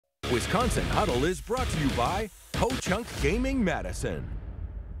Wisconsin Huddle is brought to you by Ho-Chunk Gaming Madison.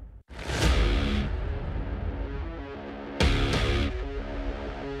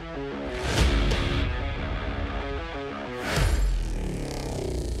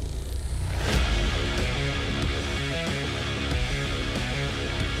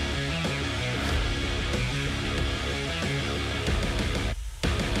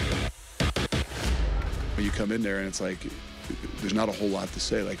 When you come in there and it's like, there's not a whole lot to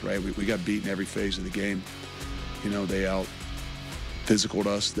say, like, right, we got beat in every phase of the game. You know, they out-physicaled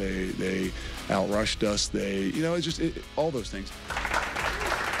us, they out-rushed us, it's just all those things.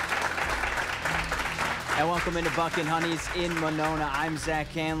 And welcome into Buck and Honey's in Monona. I'm Zach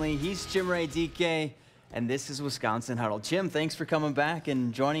Hanley, he's Jim Ray DK, and this is Wisconsin Huddle. Jim, thanks for coming back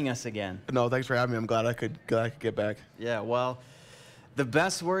and joining us again. No, thanks for having me. I'm glad I could get back. Yeah, well, the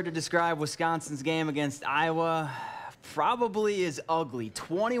best word to describe Wisconsin's game against Iowa probably is ugly.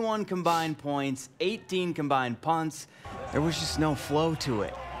 21 combined points, 18 combined punts. There was just no flow to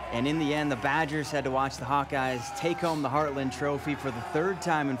it. And in the end, the Badgers had to watch the Hawkeyes take home the Heartland Trophy for the third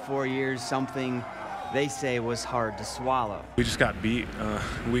time in 4 years, something they say was hard to swallow. We just got beat.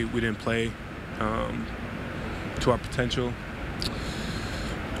 We didn't play to our potential.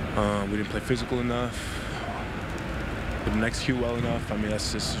 We didn't play physical enough. We didn't execute well enough. I mean,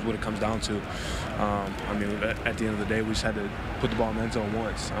 that's just what it comes down to. I mean, at the end of the day, we just had to put the ball in the end zone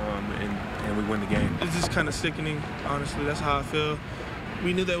once, and we win the game. It's just kind of sickening, honestly. That's how I feel.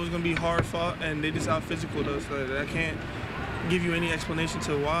 We knew that it was going to be hard fought, and they just out-physicaled us. I can't give you any explanation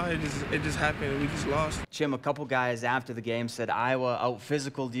to why. It just happened, and we just lost. Jim, a couple guys after the game said Iowa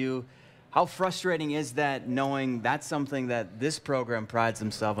out-physicaled you. How frustrating is that, knowing that's something that this program prides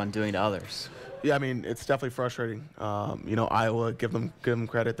themselves on doing to others? Yeah, I mean, it's definitely frustrating. You know, Iowa, give them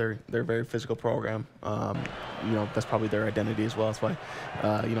credit. They're a very physical program. You know, that's probably their identity as well. That's why,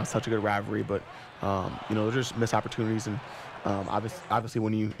 you know, it's such a good rivalry. But, you know, there's just missed opportunities. And obviously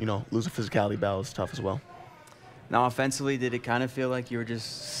when you lose a physicality battle, it's tough as well. Now, offensively, did it kind of feel like you were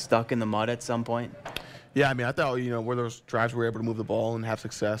just stuck in the mud at some point? Yeah, I mean, I thought, you know, where those drives we were able to move the ball and have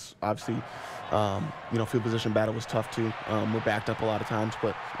success. Obviously, you know, field position battle was tough too. We're backed up a lot of times,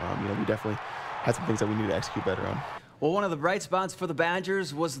 but, you know, we definitely had some things that we need to execute better on. Well, one of the bright spots for the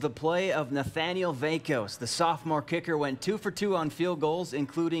Badgers was the play of Nathaniel Vakos. The sophomore kicker went 2 for 2 on field goals,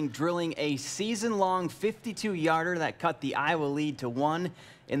 including drilling a season-long 52-yarder that cut the Iowa lead to 1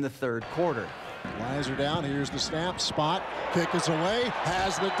 in the third quarter. Lions are down. Here's the snap. Spot. Kick is away.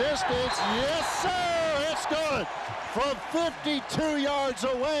 Has the distance. Yes, sir. It's good. From 52 yards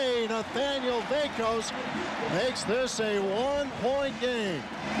away, Nathaniel Vakos makes this a 1-point game.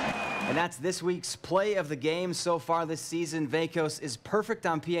 And that's this week's play of the game so far this season. Vakos is perfect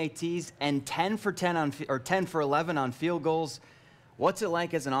on PATs and 10 for 11 on field goals. What's it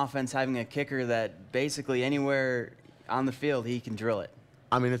like as an offense having a kicker that basically anywhere on the field he can drill it?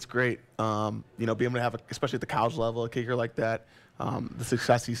 I mean, it's great. You know, being able to have, especially at the college level, a kicker like that. The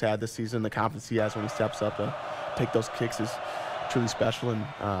success he's had this season, the confidence he has when he steps up to take those kicks is truly special, and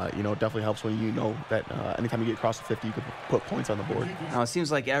you know, it definitely helps when you know that anytime you get across the 50, you can put points on the board. Now, it seems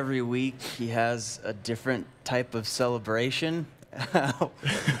like every week he has a different type of celebration.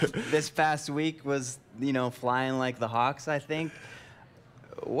 This past week was, you know, flying like the Hawks, I think.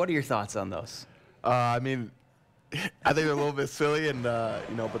 What are your thoughts on those? I mean, I think they're a little bit silly, and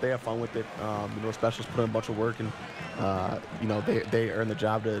you know, but they have fun with it. You know, specialists put in a bunch of work, and you know, they earn the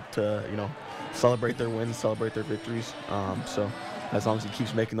job to you know, celebrate their wins, celebrate their victories. So as long as he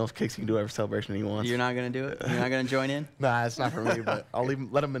keeps making those kicks, he can do whatever celebration he wants. You're not gonna do it? You're not gonna join in? Nah, it's not for me. But I'll leave him,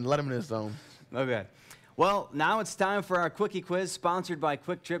 let him in his zone. Okay. Well, now it's time for our Quickie Quiz, sponsored by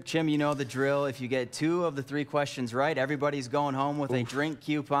Quick Trip. Jim, you know the drill. If you get 2 of the 3 questions right, everybody's going home with a drink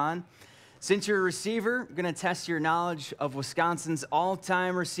coupon. Since you're a receiver, I'm going to test your knowledge of Wisconsin's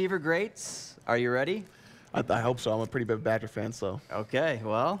all-time receiver greats. Are you ready? I hope so. I'm a pretty big Badger fan, so. Okay,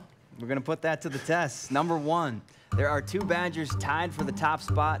 well, we're going to put that to the test. Number 1, there are 2 Badgers tied for the top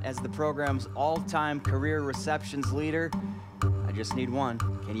spot as the program's all-time career receptions leader. I just need 1.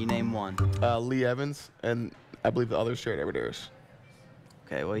 Can you name 1? Lee Evans, and I believe the other is Jared Everderis.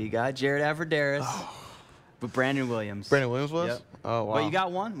 Okay, well, you got Jared Everderis. But Brandon Williams. Brandon Williams was? Yep. Oh, wow. Well, you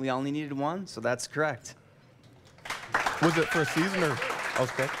got 1. We only needed 1, so that's correct. Was it for a season or?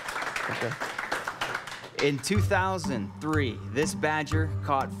 Okay. Okay. In 2003, this Badger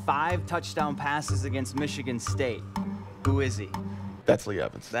caught 5 touchdown passes against Michigan State. Who is he? That's Lee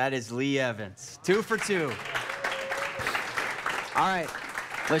Evans. That is Lee Evans. 2 for 2. All right,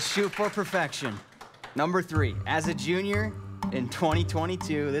 let's shoot for perfection. Number 3, as a junior, in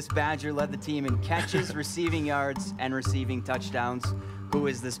 2022, this Badger led the team in catches, receiving yards, and receiving touchdowns. Who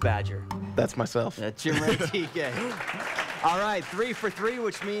is this Badger? That's myself. Jim Ray TK. All right, 3 for 3,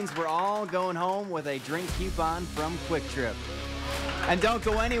 which means we're all going home with a drink coupon from Quick Trip. And don't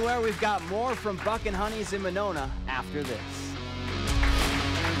go anywhere. We've got more from Buck and Honey's in Monona after this.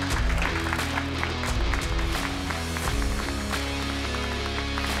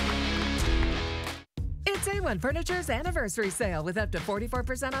 It's A1 Furniture's anniversary sale with up to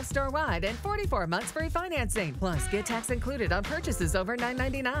 44% off store-wide and 44 months free financing. Plus, get tax included on purchases over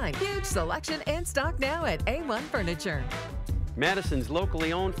 $9.99. Huge selection in stock now at A1 Furniture. Madison's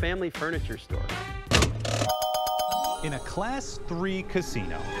locally owned family furniture store. In a Class 3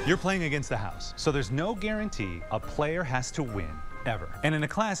 casino, you're playing against the house, so there's no guarantee a player has to win, ever. And in a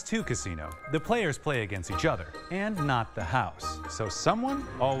Class 2 casino, the players play against each other, and not the house. So someone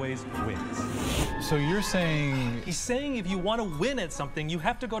always wins. So you're saying... He's saying if you want to win at something, you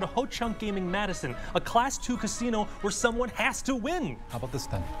have to go to Ho-Chunk Gaming Madison, a Class 2 casino where someone has to win. How about this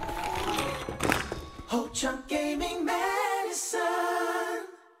then? Ho-Chunk Gaming Madison.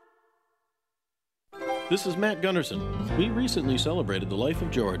 This is Matt Gunderson. We recently celebrated the life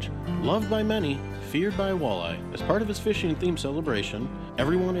of George. Loved by many, feared by walleye. As part of his fishing-themed celebration,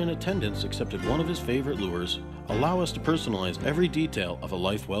 everyone in attendance accepted one of his favorite lures. Allow us to personalize every detail of a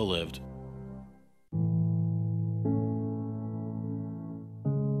life well lived.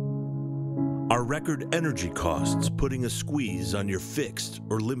 Are record energy costs putting a squeeze on your fixed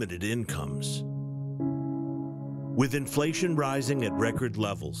or limited incomes? With inflation rising at record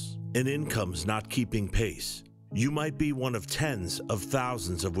levels and incomes not keeping pace, you might be one of tens of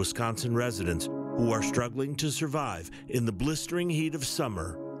thousands of Wisconsin residents who are struggling to survive in the blistering heat of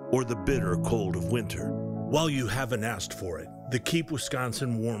summer or the bitter cold of winter. While you haven't asked for it, the Keep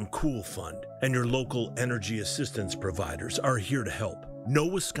Wisconsin Warm Cool Fund and your local energy assistance providers are here to help. No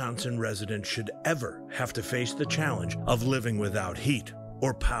Wisconsin resident should ever have to face the challenge of living without heat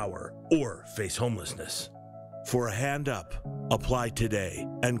or power or face homelessness. For a hand up, apply today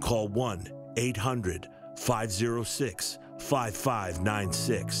and call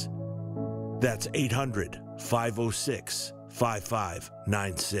 1-800-506-5596. That's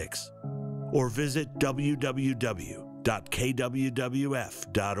 800-506-5596. Or visit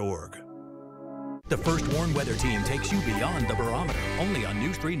www.kwwf.org. The First Warn Weather Team takes you beyond the barometer, only on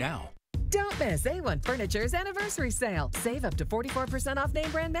News 3 Now. Don't miss A1 Furniture's anniversary sale. Save up to 44% off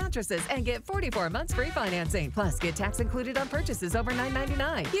name brand mattresses and get 44 months free financing. Plus, get tax included on purchases over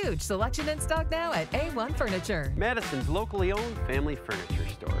 $9.99. Huge selection in stock now at A1 Furniture. Madison's locally owned family furniture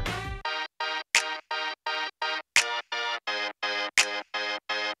store.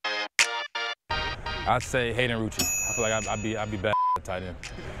 I'd say Hayden Rucci. I feel like I'd be bad at tight end.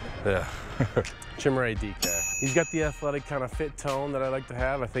 Yeah. Jim Ray DK. He's got the athletic kind of fit tone that I like to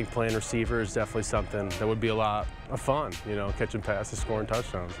have. I think playing receiver is definitely something that would be a lot of fun, you know, catching passes, scoring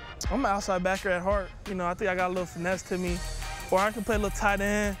touchdowns. I'm an outside backer at heart. You know, I think I got a little finesse to me. Or I can play a little tight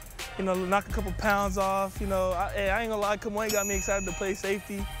end, you know, knock a couple pounds off. You know, I ain't gonna lie, Kamoy got me excited to play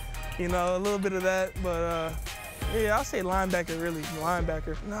safety. You know, a little bit of that, but yeah, I'll say linebacker, really,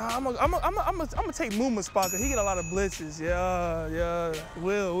 linebacker. Nah, I'm gonna take Muma's spot, because he get a lot of blitzes. Yeah,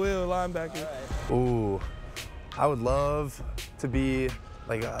 Will, linebacker. Ooh, I would love to be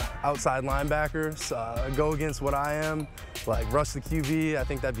like an outside linebacker, go against what I am, like rush the QB. I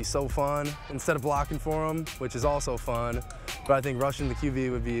think that'd be so fun. Instead of blocking for him, which is also fun, but I think rushing the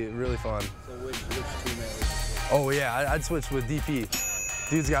QB would be really fun. So which teammate? Oh yeah, I'd switch with DP.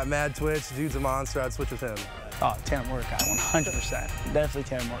 Dude's got mad twitch, dude's a monster, I'd switch with him. Oh, Tanner Mordecai, 100%. Definitely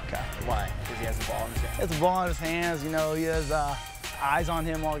Tanner Mordecai. Why? Because he has the ball in his hands. He has the ball in his hands, you know, he has eyes on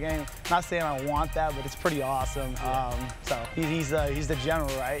him all game. Not saying I want that, but it's pretty awesome. Yeah. So he's the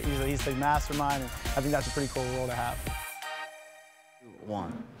general, right? He's the mastermind, and I think that's a pretty cool role to have.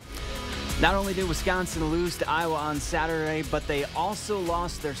 Not only did Wisconsin lose to Iowa on Saturday, but they also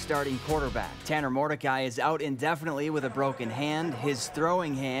lost their starting quarterback. Tanner Mordecai is out indefinitely with a broken hand, his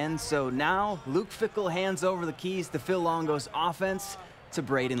throwing hand. So now Luke Fickell hands over the keys to Phil Longo's offense to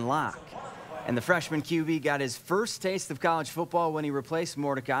Braden Locke. And the freshman QB got his first taste of college football when he replaced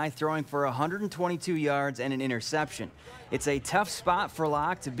Mordecai, throwing for 122 yards and an interception. It's a tough spot for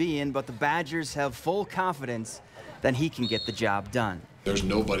Locke to be in, but the Badgers have full confidence that he can get the job done. There's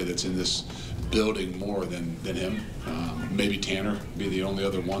nobody that's in this building more than him. Maybe Tanner be the only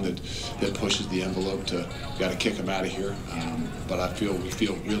other one that pushes the envelope to got to kick him out of here. But we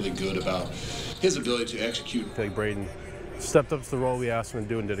feel really good about his ability to execute. I feel like Braden stepped up to the role we asked him to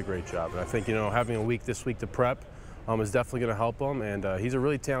do and did a great job. And I think, you know, having a week this week to prep is definitely going to help him. And he's a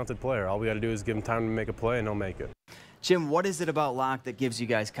really talented player. All we got to do is give him time to make a play, and he'll make it. Jim, what is it about Locke that gives you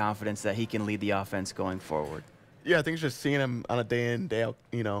guys confidence that he can lead the offense going forward? Yeah, I think it's just seeing him on a day in, day out,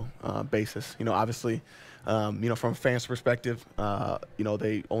 basis. Obviously, from a fan's perspective,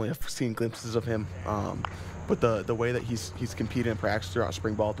 they only have seen glimpses of him. But the way that he's competed in practice throughout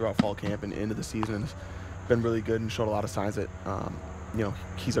spring ball, throughout fall camp, and into the season has been really good and showed a lot of signs that,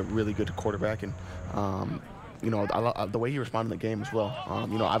 he's a really good quarterback. And, the way he responded in the game as well.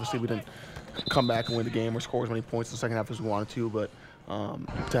 Obviously we didn't come back and win the game or score as many points in the second half as we wanted to, but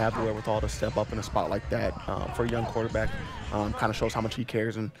to have the wherewithal to step up in a spot like that for a young quarterback kind of shows how much he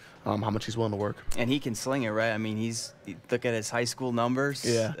cares and how much he's willing to work. And he can sling it, right? I mean, look at his high school numbers.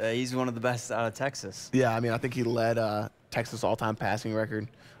 Yeah. He's one of the best out of Texas. Yeah, I mean, I think he led Texas all-time passing record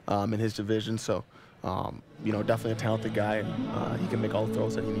in his division. So, definitely a talented guy, and he can make all the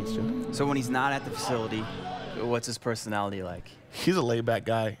throws that he needs to. So when he's not at the facility, what's his personality like? He's a laid-back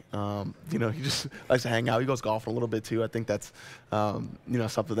guy. He just likes to hang out. He goes golfing a little bit too. I think that's,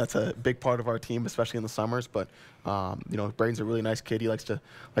 something that's a big part of our team, especially in the summers. But, Braden's a really nice kid. He likes to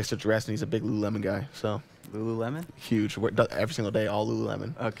dress, and he's a big Lululemon guy. So Lululemon? Huge. Every single day, all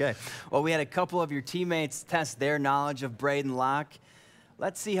Lululemon. Okay. Well, we had a couple of your teammates test their knowledge of Braden Locke.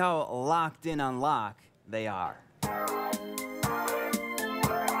 Let's see how locked in on Locke they are.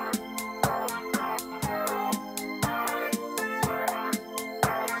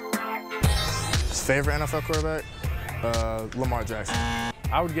 Favorite NFL quarterback? Lamar Jackson.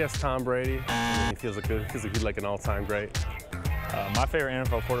 I would guess Tom Brady. He feels like he's like an all-time great. My favorite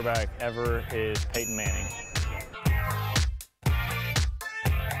NFL quarterback ever is Peyton Manning.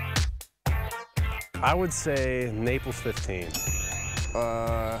 I would say Naples 15.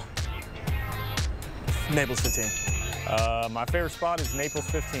 Naples 15. My favorite spot is Naples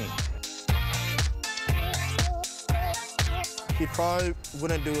 15. He probably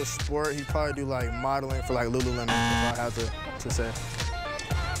wouldn't do a sport. He'd probably do like modeling for like Lululemon, if I had to say.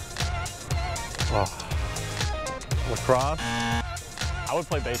 Lacrosse? I would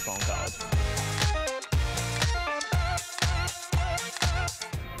play baseball in college.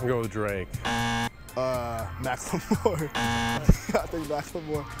 I'll go with Drake. Macklemore. I think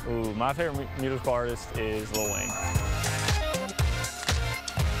Macklemore. Ooh, my favorite musical artist is Lil Wayne.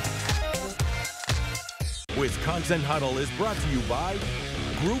 Wisconsin Huddle is brought to you by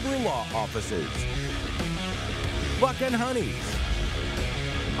Gruber Law Offices, Buck and Honey's,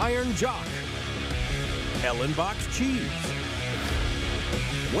 Iron Jock, Ellenbox Cheese,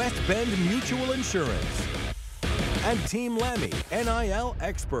 West Bend Mutual Insurance, and Team Lemmy, NIL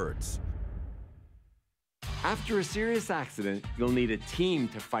experts. After a serious accident, you'll need a team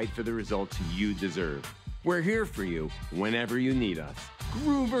to fight for the results you deserve. We're here for you whenever you need us.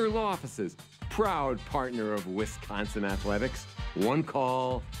 Gruber Law Offices, proud partner of Wisconsin Athletics. One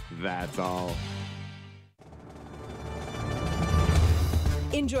call, that's all.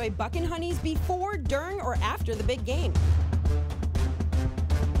 Enjoy Buck and Honey's before, during, or after the big game.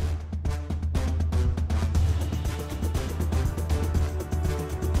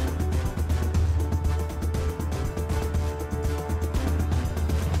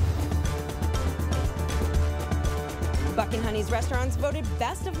 Buck and Honey's restaurants voted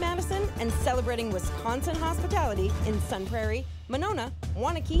Best of Madison and celebrating Wisconsin hospitality in Sun Prairie, Monona,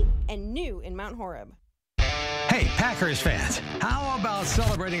 Waunakee, and new in Mount Horeb. Hey, Packers fans, how about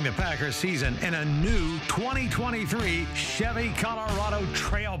celebrating the Packers season in a new 2023 Chevy Colorado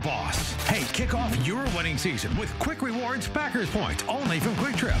Trail Boss? Hey, kick off your winning season with Quick Rewards Packers Points, only from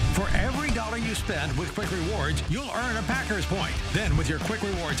Quick Trip. For every dollar you spend with Quick Rewards, you'll earn a Packers Point. Then with your Quick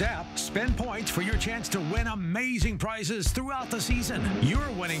Rewards app, spend points for your chance to win amazing prizes throughout the season. Your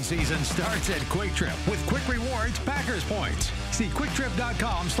winning season starts at Quick Trip with Quick Rewards Packers Points. See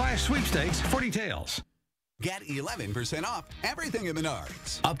quicktrip.com/sweepstakes for details. Get 11% off everything at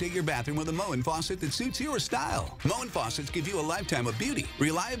Menards. Update your bathroom with a Moen faucet that suits your style. Moen faucets give you a lifetime of beauty,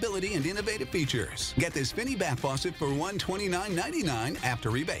 reliability, and innovative features. Get this Finny bath faucet for $129.99 after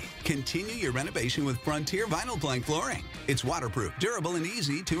rebate. Continue your renovation with Frontier vinyl plank flooring. It's waterproof, durable, and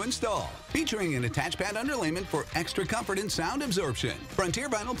easy to install. Featuring an attached pad underlayment for extra comfort and sound absorption. Frontier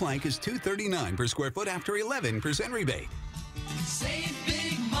vinyl plank is $239 per square foot after 11% rebate. Save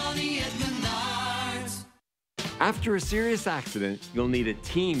big money at Menards. After a serious accident, you'll need a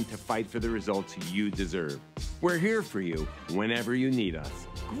team to fight for the results you deserve. We're here for you whenever you need us.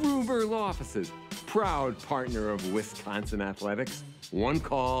 Gruber Law Offices, proud partner of Wisconsin Athletics. One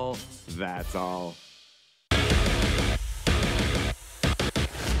call, that's all.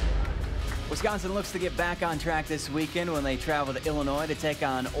 Wisconsin looks to get back on track this weekend when they travel to Illinois to take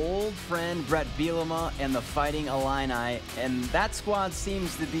on old friend Brett Bielema and the Fighting Illini, and that squad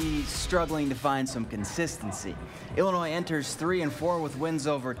seems to be struggling to find some consistency. Illinois enters 3-4 with wins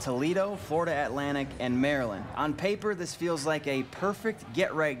over Toledo, Florida Atlantic, and Maryland. On paper, this feels like a perfect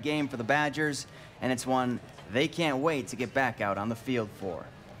get-right game for the Badgers, and it's one they can't wait to get back out on the field for.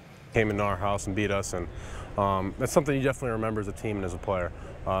 Came into our house and beat us, and that's something you definitely remember as a team and as a player.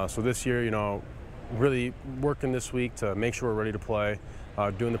 So this year, you know, really working this week to make sure we're ready to play,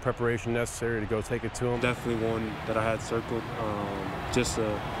 doing the preparation necessary to go take it to them. Definitely one that I had circled, just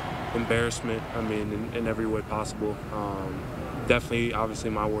an embarrassment, I mean, in every way possible. Definitely, obviously,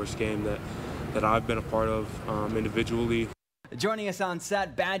 my worst game that I've been a part of individually. Joining us on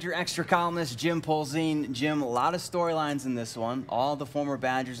set, Badger extra columnist Jim Polzin. Jim, a lot of storylines in this one. All the former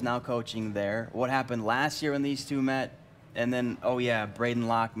Badgers now coaching there. What happened last year when these two met? And then, oh yeah, Braden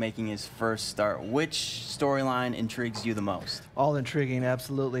Locke making his first start. Which storyline intrigues you the most? All intriguing,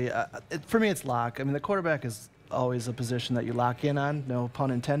 absolutely. For me, it's Locke. I mean, the quarterback is always a position that you lock in on, no pun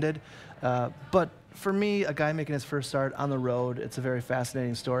intended. But for me, a guy making his first start on the road, it's a very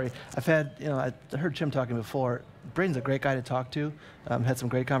fascinating story. I've had, you know, I heard Jim talking before. Braden's a great guy to talk to. Had some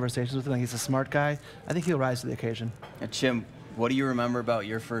great conversations with him. He's a smart guy. I think he'll rise to the occasion. Jim, what do you remember about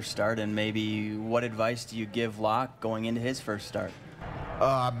your first start, and maybe what advice do you give Locke going into his first start?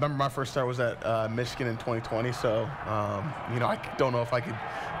 I remember my first start was at Michigan in 2020, so you know, I don't know if I could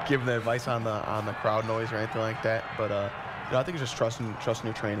give the advice on the crowd noise or anything like that, but you know, I think it's just trusting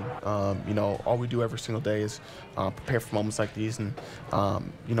your training. You know, all we do every single day is prepare for moments like these, and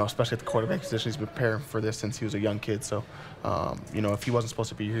you know, especially at the quarterback position, he's been preparing for this since he was a young kid. So, you know, if he wasn't supposed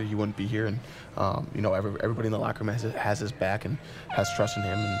to be here, he wouldn't be here. And you know, everybody in the locker room has his back and has trust in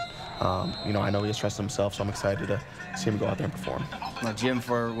him. And you know, I know he has trust in himself, so I'm excited to see him go out there and perform. Now, Jim,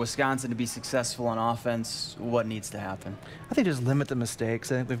 for Wisconsin to be successful on offense, what needs to happen? I think just limit the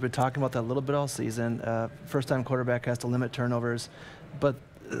mistakes. I think we've been talking about that a little bit all season. First-time quarterback has to limit turnovers, but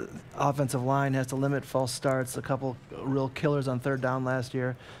offensive line has to limit false starts. A couple real killers on third down last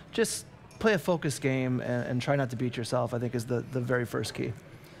year. Just play a focused game and try not to beat yourself, I think, is the very first key.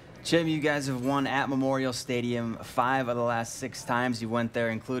 Jim, you guys have won at Memorial Stadium 5 of the last 6 times you went there,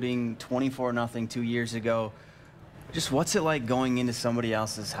 including 24-0 2 years ago. Just what's it like going into somebody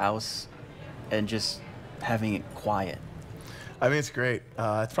else's house and just having it quiet? I mean, it's great.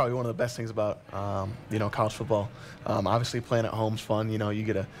 It's probably one of the best things about, you know, college football. Obviously, playing at home's fun. You know, you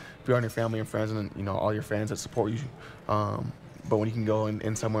get to be around your family and friends and, you know, all your fans that support you. But when you can go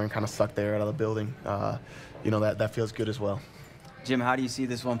in somewhere and kind of suck the air out of the building, you know, that feels good as well. Jim, how do you see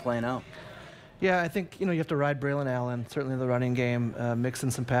this one playing out? Yeah, I think, you know, you have to ride Braylon Allen, certainly the running game, mixing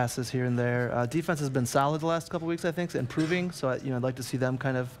some passes here and there. Defense has been solid the last couple weeks, I think, improving. So, you know, I'd like to see them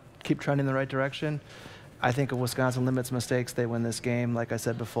kind of keep trending in the right direction. I think if Wisconsin limits mistakes, they win this game. Like I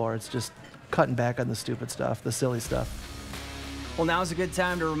said before, it's just cutting back on the stupid stuff, the silly stuff. Well, now's a good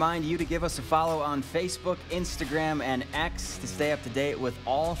time to remind you to give us a follow on Facebook, Instagram, and X to stay up to date with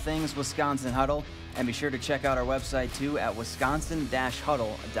all things Wisconsin Huddle. And be sure to check out our website, too, at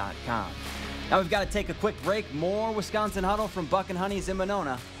wisconsin-huddle.com. Now we've got to take a quick break. More Wisconsin Huddle from Buck and Honey's in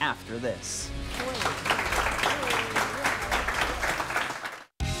Monona after this.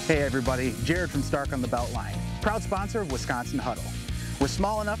 Hey everybody, Jared from Stark on the Beltline, proud sponsor of Wisconsin Huddle. We're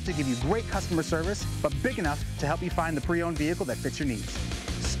small enough to give you great customer service, but big enough to help you find the pre-owned vehicle that fits your needs.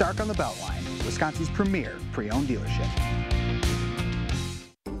 Stark on the Beltline, Wisconsin's premier pre-owned dealership.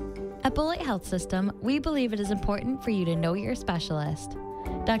 At Bullitt Health System, we believe it is important for you to know your specialist.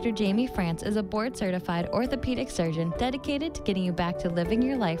 Dr. Jamie France is a board-certified orthopedic surgeon dedicated to getting you back to living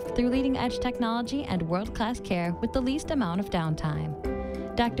your life through leading-edge technology and world-class care with the least amount of downtime.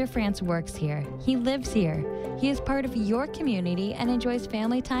 Dr. France works here. He lives here. He is part of your community and enjoys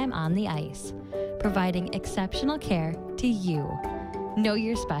family time on the ice, providing exceptional care to you. Know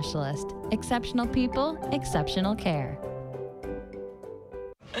your specialist. Exceptional people, exceptional care.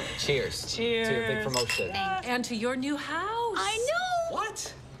 Cheers. Cheers. To your big promotion. And to your new house. I know.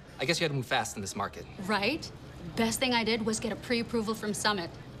 What? I guess you had to move fast in this market. Right? Best thing I did was get a pre-approval from Summit.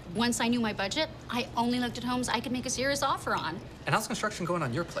 Once I knew my budget, I only looked at homes I could make a serious offer on. And how's construction going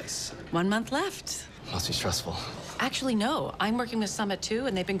on your place? 1 month left. Must be stressful. Actually, no. I'm working with Summit, too,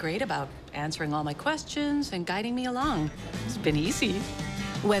 and they've been great about answering all my questions and guiding me along. It's been easy.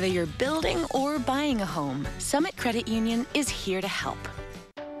 Whether you're building or buying a home, Summit Credit Union is here to help.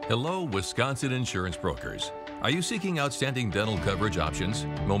 Hello, Wisconsin insurance brokers. Are you seeking outstanding dental coverage options?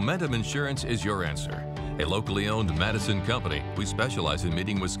 Momentum Insurance is your answer. A locally owned Madison company, we specialize in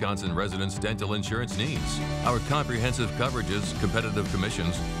meeting Wisconsin residents' dental insurance needs. Our comprehensive coverages, competitive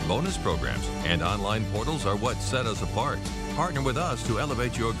commissions, bonus programs, and online portals are what set us apart. Partner with us to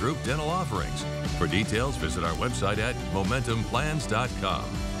elevate your group dental offerings. For details, visit our website at MomentumPlans.com.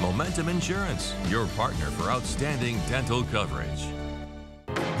 Momentum Insurance, your partner for outstanding dental coverage.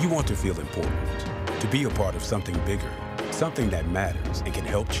 You want to feel important, to be a part of something bigger, something that matters and can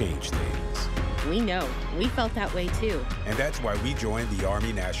help change things. We know. We felt that way too. And that's why we joined the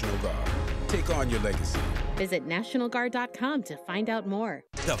Army National Guard. Take on your legacy. Visit NationalGuard.com to find out more.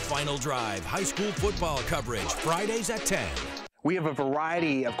 The Final Drive high school football coverage, Fridays at 10. We have a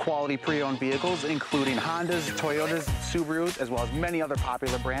variety of quality pre-owned vehicles, including Hondas, Toyotas, Subarus, as well as many other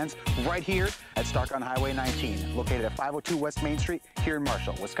popular brands, right here at Stark on Highway 19, located at 502 West Main Street here in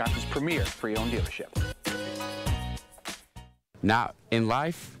Marshall, Wisconsin's premier pre-owned dealership. Now, in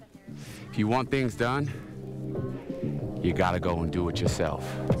life, if you want things done, you gotta go and do it yourself.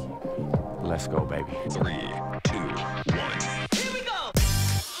 Let's go, baby. 3, 2, 1. Here we go!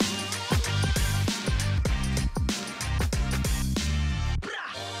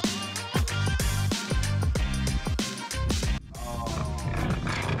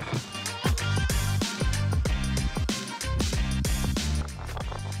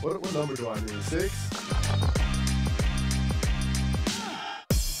 What number do I need? 6?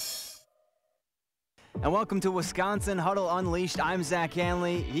 And welcome to Wisconsin Huddle Unleashed. I'm Zach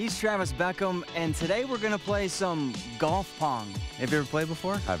Hanley. He's Travis Beckham, and today we're going to play some golf pong. Have you ever played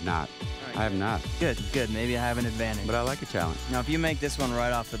before? I have not. Right. I have not. Good, good. Maybe I have an advantage. But I like a challenge. Now, if you make this one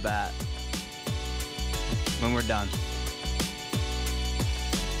right off the bat, when we're done.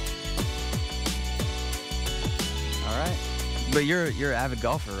 All right. But you're an avid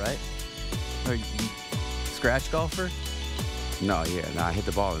golfer, right? Or you scratch golfer? No, yeah, no, I hit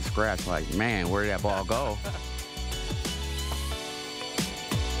the ball and scratch like, man, where did that ball go?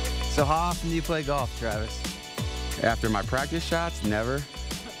 So how often do you play golf, Travis? After my practice shots, never.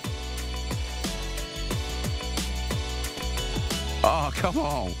 Oh, come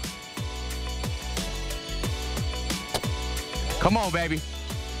on. Come on, baby.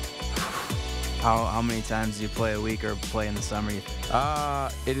 How many times do you play a week or play in the summer?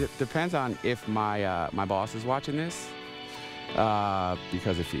 It depends on if my my boss is watching this.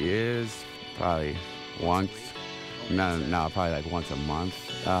 Because if he is, probably once. No, probably like once a month.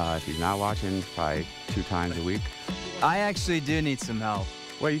 If he's not watching, probably 2 times a week. I actually do need some help.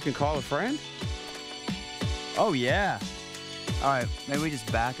 Well, you can call a friend? Oh, yeah. All right, maybe we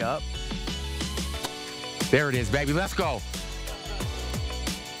just back up. There it is, baby. Let's go.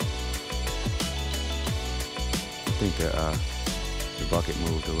 I think the bucket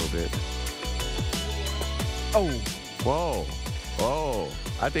moved a little bit. Oh. Whoa. Whoa.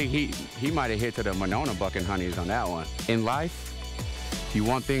 I think he might have hit to the Monona bucket honeys on that one. In life, if you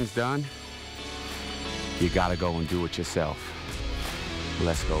want things done, you gotta go and do it yourself.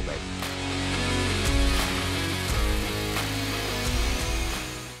 Let's go, baby.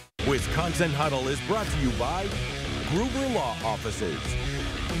 Wisconsin Huddle is brought to you by Gruber Law Offices,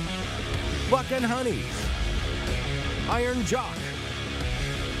 Buck and Honeys, Iron Jock,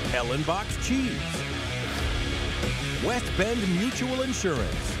 Ellenbox Cheese, West Bend Mutual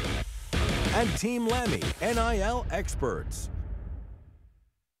Insurance, and Team Lammy, NIL experts.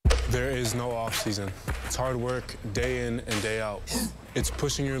 There is no off season. It's hard work day in and day out. It's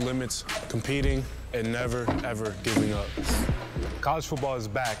pushing your limits, competing, and never, ever giving up. College football is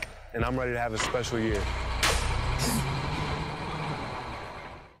back, and I'm ready to have a special year.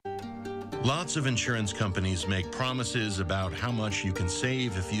 Lots of insurance companies make promises about how much you can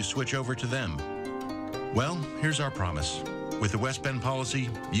save if you switch over to them. Well, here's our promise. With the West Bend policy,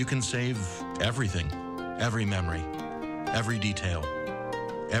 you can save everything, every memory, every detail,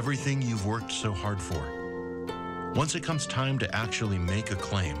 everything you've worked so hard for. Once it comes time to actually make a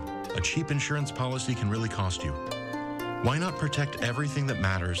claim, a cheap insurance policy can really cost you. Why not protect everything that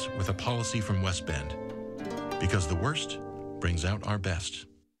matters with a policy from West Bend? Because the worst brings out our best.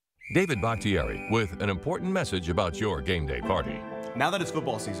 David Bakhtiari with an important message about your game day party. Now that it's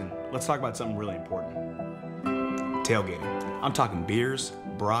football season, let's talk about something really important. Tailgating. I'm talking beers,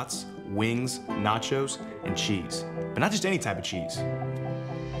 brats, wings, nachos, and cheese. But not just any type of cheese.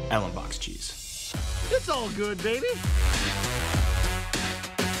 Ellenbox cheese. It's all good, baby.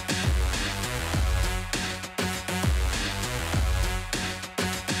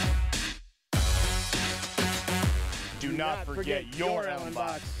 Do not forget your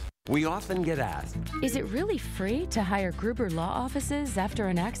Ellenbox. We often get asked, is it really free to hire Gruber Law Offices after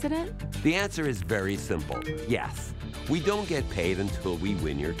an accident? the answer is very simple, yes. We don't get paid until we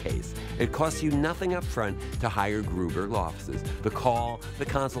win your case. It costs you nothing up front to hire Gruber Law Offices. The call, the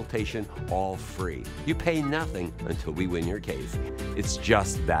consultation, all free. You pay nothing until we win your case. It's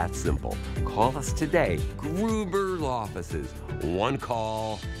just that simple. Call us today, Gruber Law Offices. One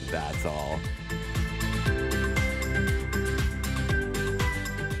call, that's all.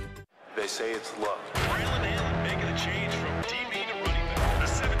 They say it's luck. Braylon Allen making a change from DB to running back. The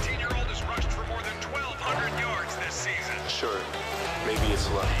 17-year-old has rushed for more than 1,200 yards this season. Sure, maybe it's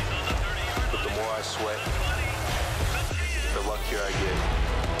luck. But the more I sweat, the luckier I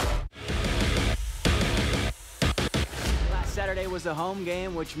get. Last Saturday was a home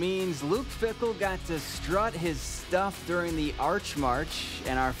game, which means Luke Fickell got to strut his stuff during the Arch March,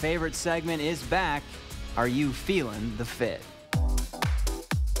 and our favorite segment is back. Are you feeling the fit?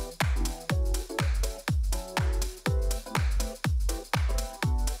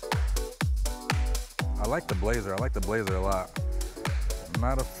 I like the blazer. I like the blazer a lot. I'm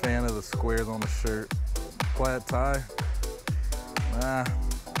not a fan of the squares on the shirt. Plaid tie. Nah.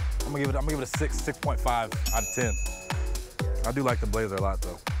 I'm gonna give it a 6.5 out of 10. I do like the blazer a lot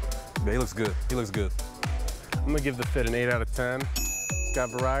though. But he looks good. He looks good. I'm gonna give the fit an 8 out of 10. It's got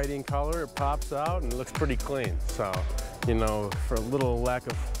variety in color, it pops out, and it looks pretty clean. So, you know, for a little lack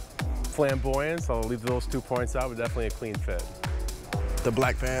of flamboyance, I'll leave those 2 points out, but definitely a clean fit. The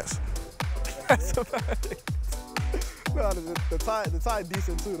black pants. That's about it. No, the tie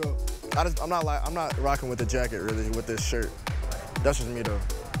decent too though. I'm not rocking with the jacket really with this shirt. That's just me though.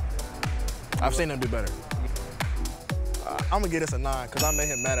 I've seen him do better. I'm gonna give this a 9 because I made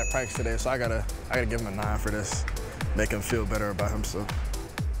him mad at practice today, so I gotta give him a 9 for this. Make him feel better about himself.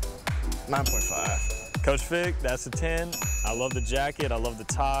 9.5. Coach Fick, that's a 10. I love the jacket, I love the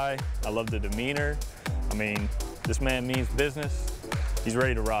tie, I love the demeanor. I mean, this man means business. He's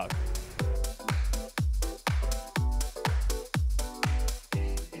ready to rock.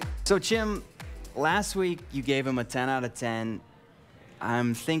 So, Chim, last week you gave him a 10 out of 10.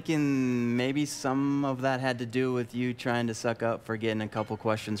 I'm thinking maybe some of that had to do with you trying to suck up for getting a couple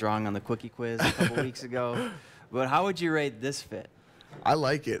questions wrong on the quickie quiz a couple weeks ago. But how would you rate this fit? I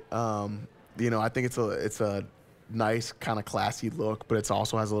like it. You know, I think it's a nice kind of classy look, but it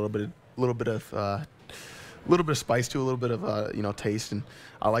also has a little bit of spice to it, a little bit of you know, taste, and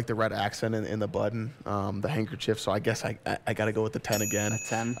I like the red accent in the button, the handkerchief. So I guess I got to go with the 10 again. A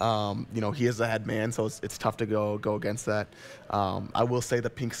 10. You know, he is a head man, so it's tough to go against that. I will say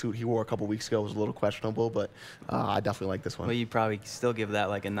the pink suit he wore a couple weeks ago was a little questionable, but I definitely like this one. Well, you probably still give that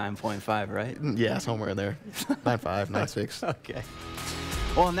like a 9.5, right? Yeah, somewhere in there. 9.5, 9.6. Okay.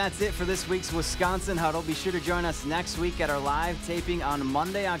 Well, and that's it for this week's Wisconsin Huddle. Be sure to join us next week at our live taping on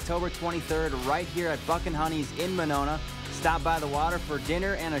Monday, October 23rd, right here at Buck and Honey's in Monona. Stop by the water for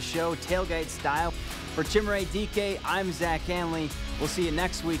dinner and a show, tailgate style. For Chim Ray DK, I'm Zach Hanley. We'll see you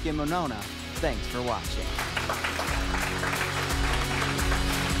next week in Monona. Thanks for watching.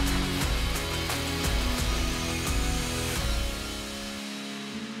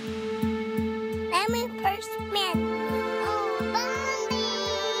 Let me first man.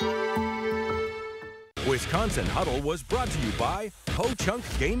 Wisconsin Huddle was brought to you by Ho Chunk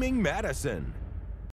Gaming Madison.